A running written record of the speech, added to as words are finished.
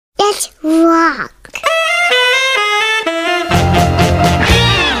Let's rock!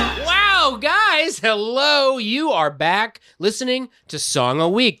 Wow, guys, hello. You are back listening to Song a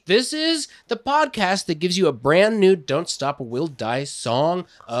Week. This is the podcast that gives you a brand new Don't Stop or We'll Die song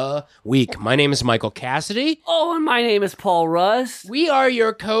a week. My name is Michael Cassidy. Oh, and my name is Paul Russ. We are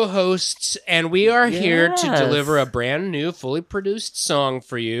your co-hosts, and we are here to Yes. deliver a brand new, fully produced song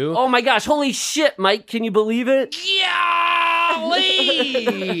for you. Oh my gosh, holy shit, Mike, can you believe it?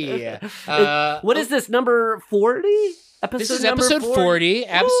 Golly! What is this, number 40? This is episode 40,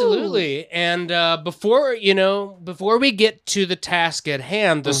 absolutely. And before we get to the task at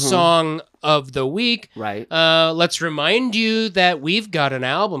hand, the song of the week, Right. let's remind you that we've got an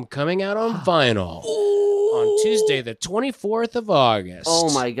album coming out on vinyl on Tuesday, the 24th of August. Oh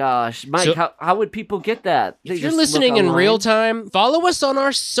my gosh. Mike, So- how would people get that? They If you're just listening look in online? real time, follow us on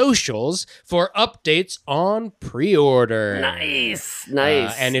our socials for updates on pre-order. Nice.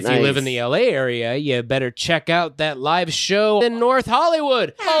 And if you live in the LA area, you better check out that live show in North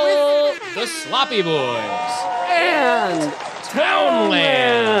Hollywood with the Sloppy Boys. And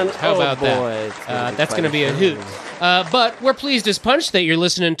Townland. How about boy, that? That's going to be a hoot. But we're pleased as punch that you're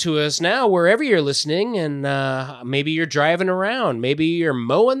listening to us now, wherever you're listening, and maybe you're driving around, maybe you're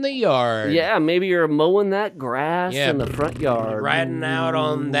mowing the yard. Yeah, maybe you're mowing that grass Yeah, in the front yard. Riding out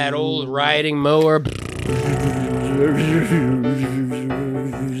on that old riding mower.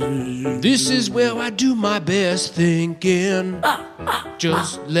 This is where I do my best thinking.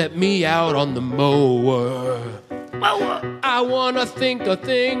 Just let me out on the mower. I wanna think a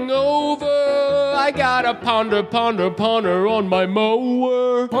thing over. I gotta ponder on my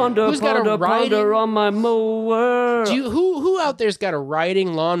mower. Ponder, Who's got a ponder, riding? ponder on my mower. Who out there's got a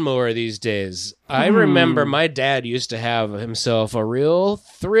riding lawnmower these days? I remember my dad used to have himself a real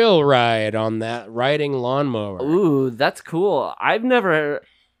thrill ride on that riding lawnmower. Ooh, that's cool.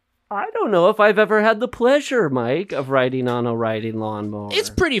 I don't know if I've ever had the pleasure, Mike, of riding on a riding lawnmower. It's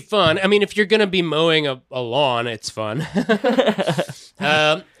pretty fun. I mean, if you're gonna be mowing a lawn, it's fun.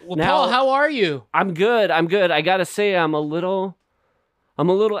 Well, Now- Paul, how are you? I'm good. I gotta say, I'm a little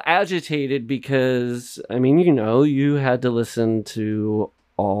agitated because, I mean, you had to listen to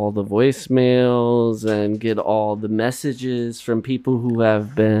all the voicemails and get all the messages from people who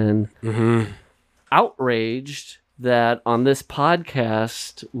have been outraged that on this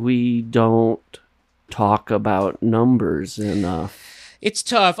podcast we don't talk about numbers enough. It's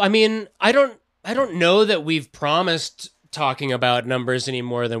tough. I mean, I don't know that we've promised talking about numbers any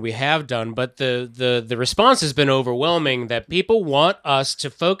more than we have done, but the response has been overwhelming that people want us to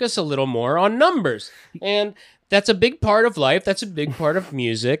focus a little more on numbers. And that's a big part of life. That's a big part of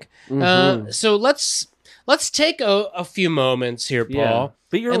music. So let's take a few moments here, Paul. Yeah.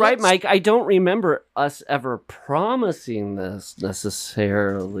 But you're And right, let's- Mike. I don't remember us ever promising this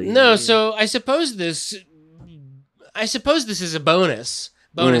necessarily. No, so I suppose this is a bonus.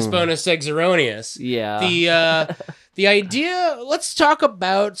 Bonus eggs erroneous. Yeah. The idea, let's talk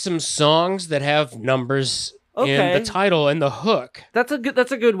about some songs that have numbers in Okay. the title and the hook. That's a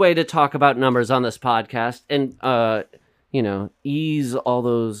good way to talk about numbers on this podcast, and ease all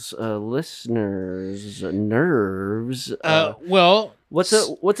those listeners' nerves. Well, What's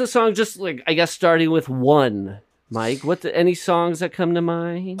a song just like, I guess, starting with one, Mike? Any songs that come to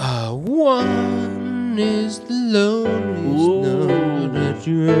mind? one is the loneliest number that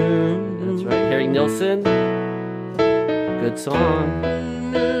you heard. That's right, Harry Nilsson. Good song.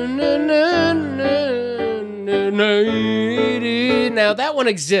 Now that one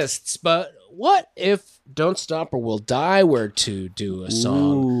exists, but what if Don't Stop or We'll Die were to do a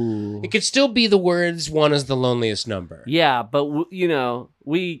song? Ooh. It could still be the words "One is the loneliest number." Yeah, but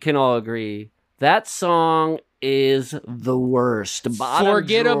we can all agree that song is the worst. Bottom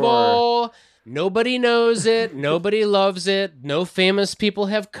Forgettable. drawer. Nobody knows it. Nobody loves it. No famous people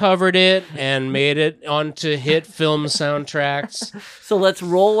have covered it and made it onto hit film soundtracks. So let's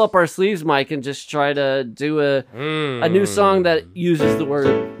roll up our sleeves, Mike, and just try to do a new song that uses the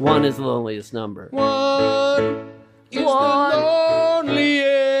word "one is the loneliest number." One is One. the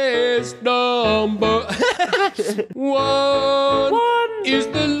loneliest number. One is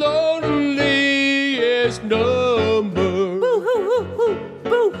the loneliest number. Boo-hoo-hoo-hoo.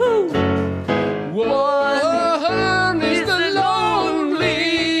 Boo-hoo. One is the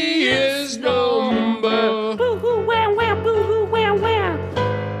loneliest number. Boo-hoo, wham, wham, boo-hoo, wham, wham.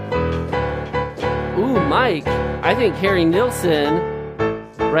 Ooh, Mike, I think Harry Nilsson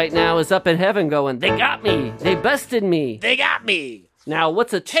right now is up in heaven going, "They got me. They bested me." They got me. Now,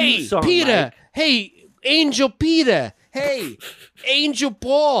 what's a Hey, two-song, Peter. Mike? Hey, Angel Peter. Hey, Angel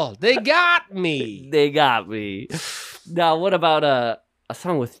Paul. They got me. They got me. Now, what about a a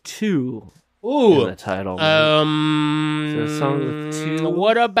song with two in Ooh. the title. Is there a song with two?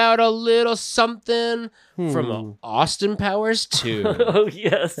 What about a little something from Austin Powers 2? Oh,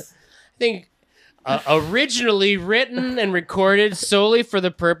 yes. I think originally written and recorded solely for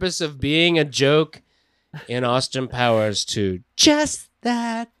the purpose of being a joke in Austin Powers 2. Just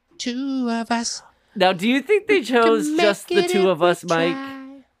the two of us. Now, do you think they chose Can just make the it two if of we us, Mike,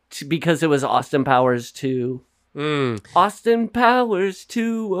 try. because it was Austin Powers 2? Austin Powers,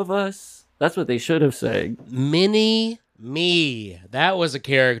 two of us. That's what they should have said. Mini Me. That was a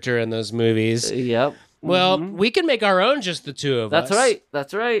character in those movies. Yep. Well, we can make our own, just the two of us. That's right.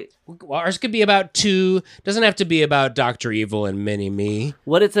 That's right. Ours could be about two. Doesn't have to be about Dr. Evil and Mini Me.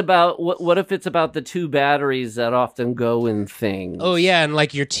 What it's about? What if it's about the two batteries that often go in things? Oh, yeah, and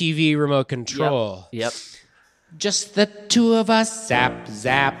like your TV remote control. Yep. Just the two of us. Zap,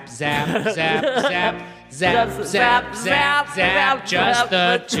 zap, zap, zap, zap. Zap, zap, zap, zap, just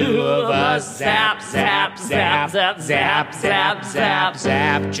the two of us. Zap, zap, zap, zap, zap, zap, zap,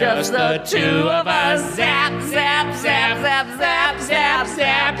 zap, just the two of us. Zap, zap, zap, zap, zap, zap,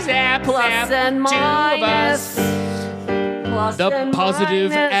 zap, zap, Plus zap, and two of minus. us. Plus The and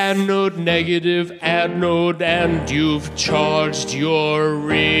positive minus. anode, negative anode, and you've charged your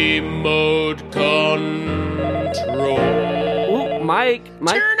remote control. Ooh, Mike,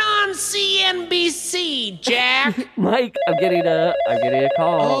 Turn on CNBC, Jack. Mike, I'm getting a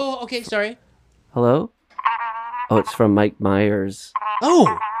call. Oh, okay, sorry. Hello? Oh, it's from Mike Myers.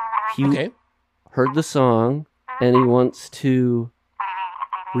 Oh, He okay. heard the song and he wants to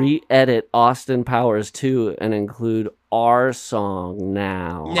re-edit Austin Powers 2 and include our song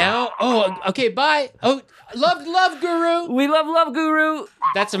now. Now, okay, bye. Oh, love, Guru. We love Guru.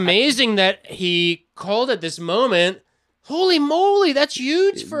 That's amazing that he called at this moment. Holy moly, that's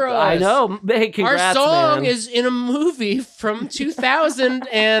huge for us. I know. Hey, Our congrats, song man. is in a movie from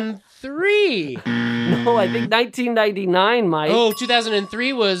 2003. No, I think 1999, Mike. Oh,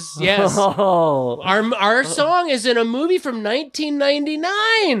 2003 was, yes. Oh. Our song is in a movie from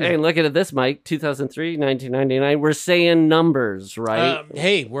 1999. Hey, look at this, Mike. 2003, 1999. We're saying numbers, right?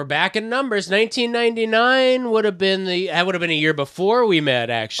 Hey, we're back in numbers. 1999 would have been a year before we met,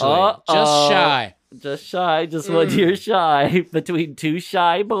 actually. Just shy. Just shy, just 1 year shy between two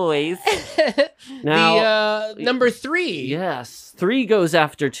shy boys. Now, The number 3. yes, 3 goes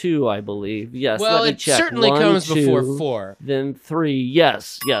after 2, I believe. Yes, Well, let me it check. certainly 1, comes 2, before 4. Then 3.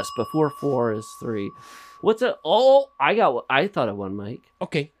 Yes, before 4 is 3. What's it? Oh, I thought of one, Mike.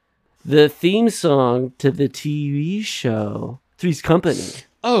 Okay. The theme song to the TV show Three's Company.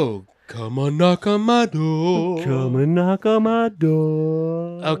 Oh, come on, knock on my door. Come and knock on my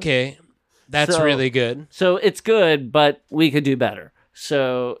door. Okay, that's So- really good. So it's good, but we could do better.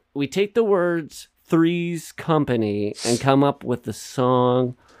 So we take the words Three's Company and come up with the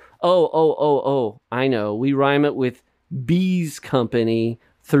song. Oh, I know. We rhyme it with Bee's Company,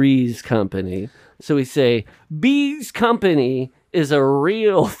 Three's Company. So we say, Bee's Company is a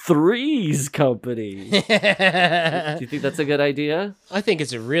real Three's Company. Do you think that's a good idea? I think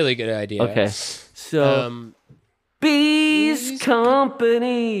it's a really good idea. Okay. So, Bee's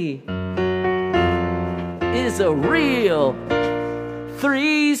Company is a real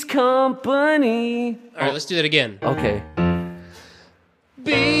Three's Company. All right, let's do that again. Okay.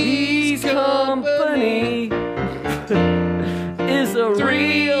 Bees Company is a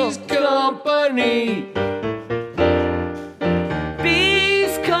real company.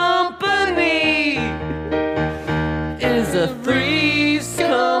 Bee's Company is a Three's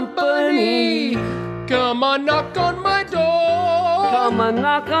Company. Come on, knock on my door. Come and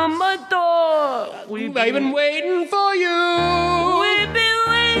knock on my door. I've been waiting for you. We've been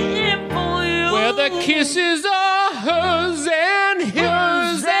waiting for you. Where the kisses are hers and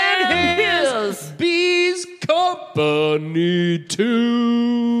hers and his. Bees Company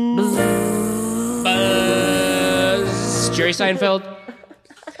too. Buzz. Jerry Seinfeld.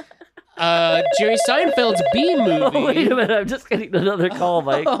 Jerry Seinfeld's Bee movie. Oh, wait a minute. I'm just getting another call,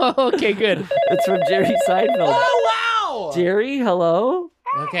 Mike. Oh, okay, good. It's from Jerry Seinfeld. Oh, wow. Jerry, hello?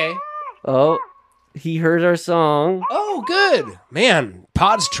 Okay. Oh, he heard our song. Oh, good. Man,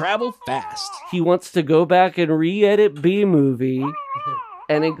 pods travel fast. He wants to go back and re-edit B movie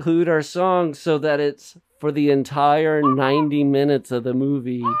and include our song so that it's for the entire 90 minutes of the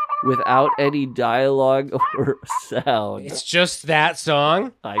movie without any dialogue or sound. It's just that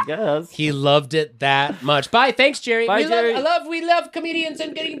song. I guess. He loved it that much. Bye. Thanks, Jerry. Bye, Jerry. We love comedians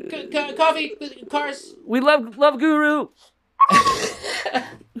and getting coffee, cars. We love Guru.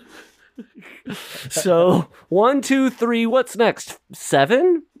 So 1, 2, 3. What's next?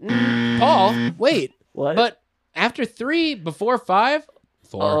 7? Paul, wait. What? But after 3, before 5,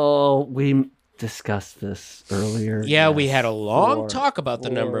 4. Oh, we discussed this earlier. Yeah, Yes. we had a long 4. talk about the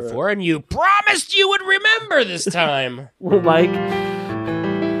number 4. 4, and you promised you would remember this time. Well, Mike,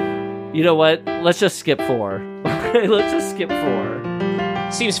 you know what? Let's just skip 4. Let's just skip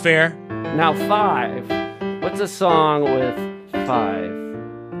 4. Seems fair. Now 5. What's a song with 5?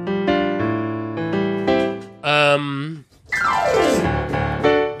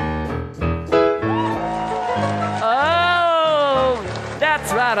 Oh,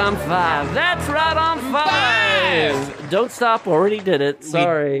 that's right on 5. That's right on 5. Don't stop. Already did it.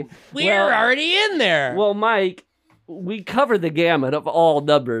 Sorry. We're already in there. Well, Mike, we covered the gamut of all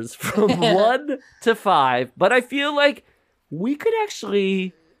numbers from 1 to 5, but I feel like we could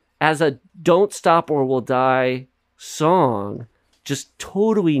actually, as a Don't Stop or We'll Die song, just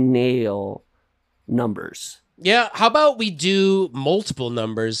totally nail numbers. Yeah, how about we do multiple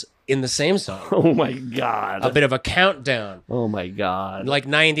numbers in the same song? Oh my God. A bit of a countdown. Oh my God. Like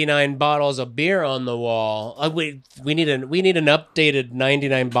 99 bottles of beer on the wall. We need an updated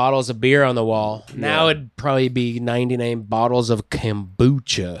 99 bottles of beer on the wall. Now it'd probably be 99 bottles of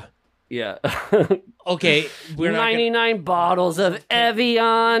kombucha. Yeah. Okay, we're not 99 bottles of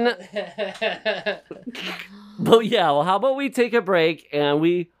Evian. But yeah, well, how about we take a break and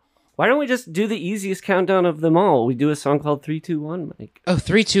why don't we just do the easiest countdown of them all? We do a song called 3, 2, 1, Mike. Oh,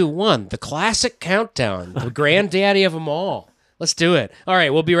 3, 2, 1. The classic countdown. The granddaddy of them all. Let's do it. All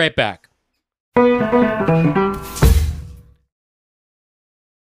right, we'll be right back.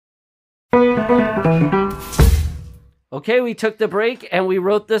 Okay, we took the break and we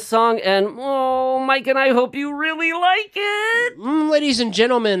wrote this song, and oh, Mike and I hope you really like it. Ladies and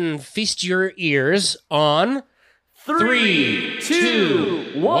gentlemen, feast your ears on 3,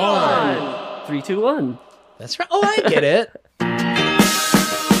 2, 1. 3, 2, 1. That's right. Oh, I get it.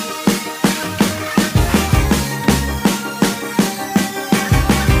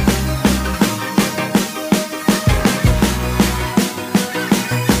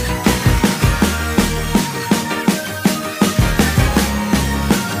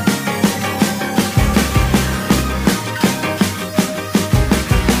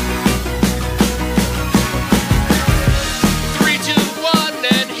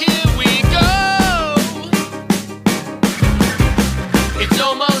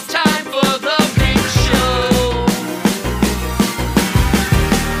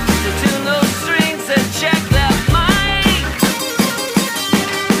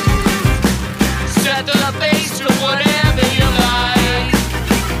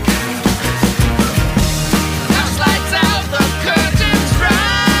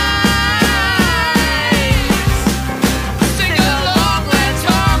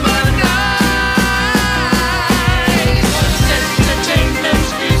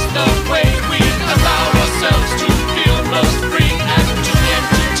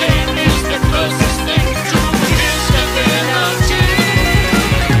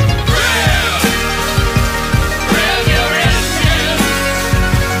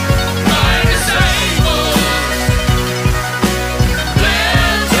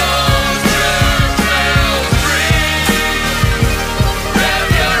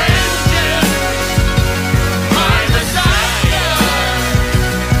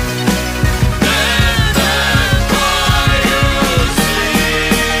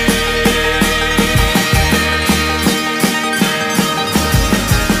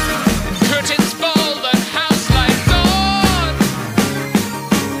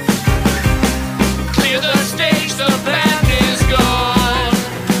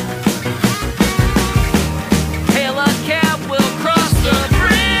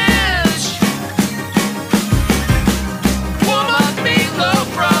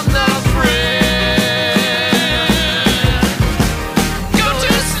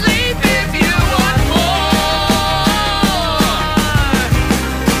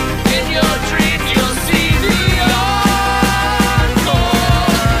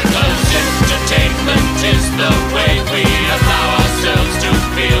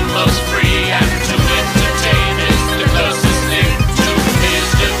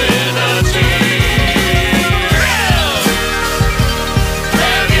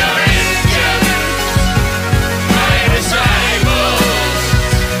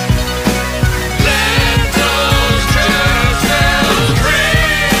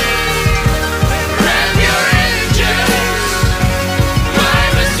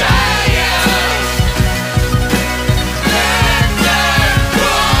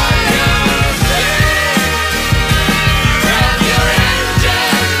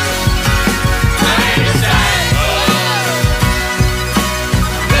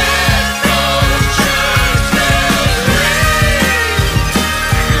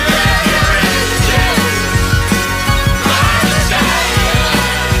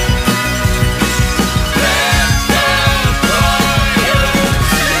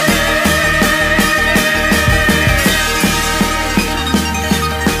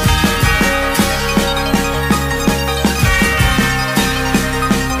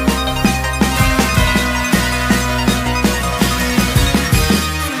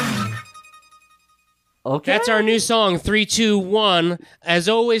 Okay. That's our new song, 3, 2, 1. As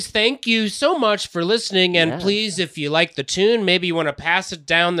always, thank you so much for listening. And please, if you like the tune, maybe you want to pass it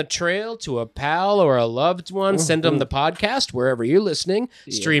down the trail to a pal or a loved one. Send them the podcast wherever you're listening,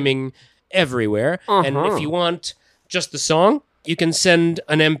 streaming everywhere. And if you want just the song, you can send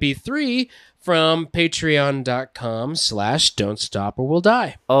an MP3 from patreon.com/Don't Stop or We'll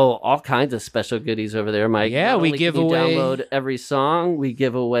Die. Oh, all kinds of special goodies over there, Mike. Yeah, we give away... download every song. We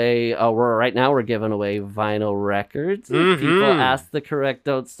give away... right now we're giving away vinyl records. If people ask the correct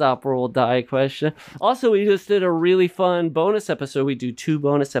Don't Stop or We'll Die question. Also, we just did a really fun bonus episode. We do 2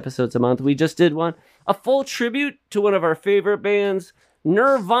 bonus episodes a month. We just did one, a full tribute to one of our favorite bands,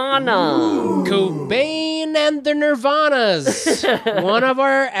 Nirvana. Cobain and the Nirvanas. One of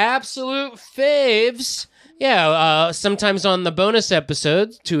our absolute faves. Yeah, sometimes on the bonus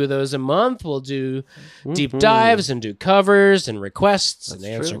episodes, 2 of those a month, we'll do deep dives and do covers and requests and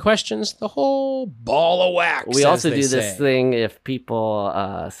answer questions. The whole ball of wax. We also do this thing if people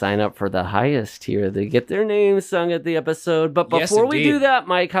sign up for the highest tier, they get their names sung at the episode. But before we do that,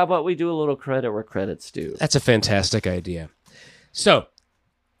 Mike, how about we do a little credit where credit's due? That's a fantastic idea. So,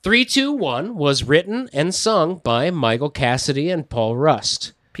 3, 2, 1 was written and sung by Michael Cassidy and Paul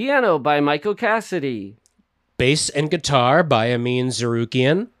Rust. Piano by Michael Cassidy. Bass and guitar by Amin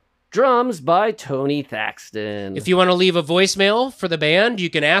Zarukian. Drums by Tony Thaxton. If you want to leave a voicemail for the band, you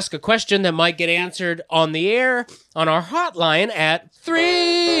can ask a question that might get answered on the air on our hotline at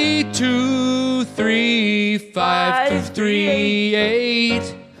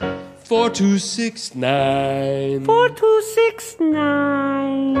 323-538. 4269.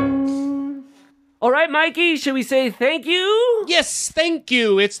 4269. All right, Mikey, should we say thank you? Yes, thank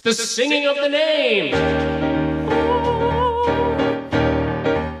you. It's the singing of the name.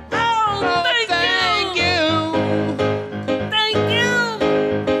 Oh, thank you. Thank you.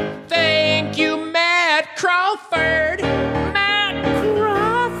 Thank you, Matt Crawford. Matt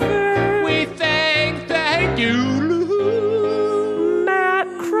Crawford. We thank you.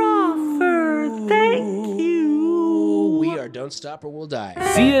 Don't Stop or We'll Die.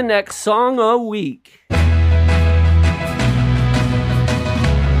 See you next song a week.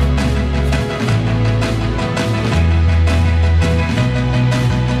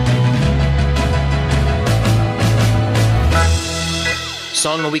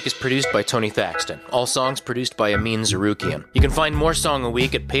 Song a Week is produced by Tony Thaxton. All songs produced by Amin Zarukian. You can find more Song a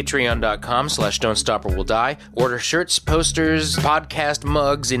Week at patreon.com/Don't Stop or We'll Die. Order shirts, posters, podcast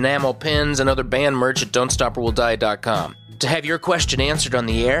mugs, enamel pins, and other band merch at don'tstoporwilldie.com. To have your question answered on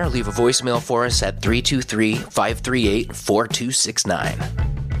the air, leave a voicemail for us at 323-538-4269.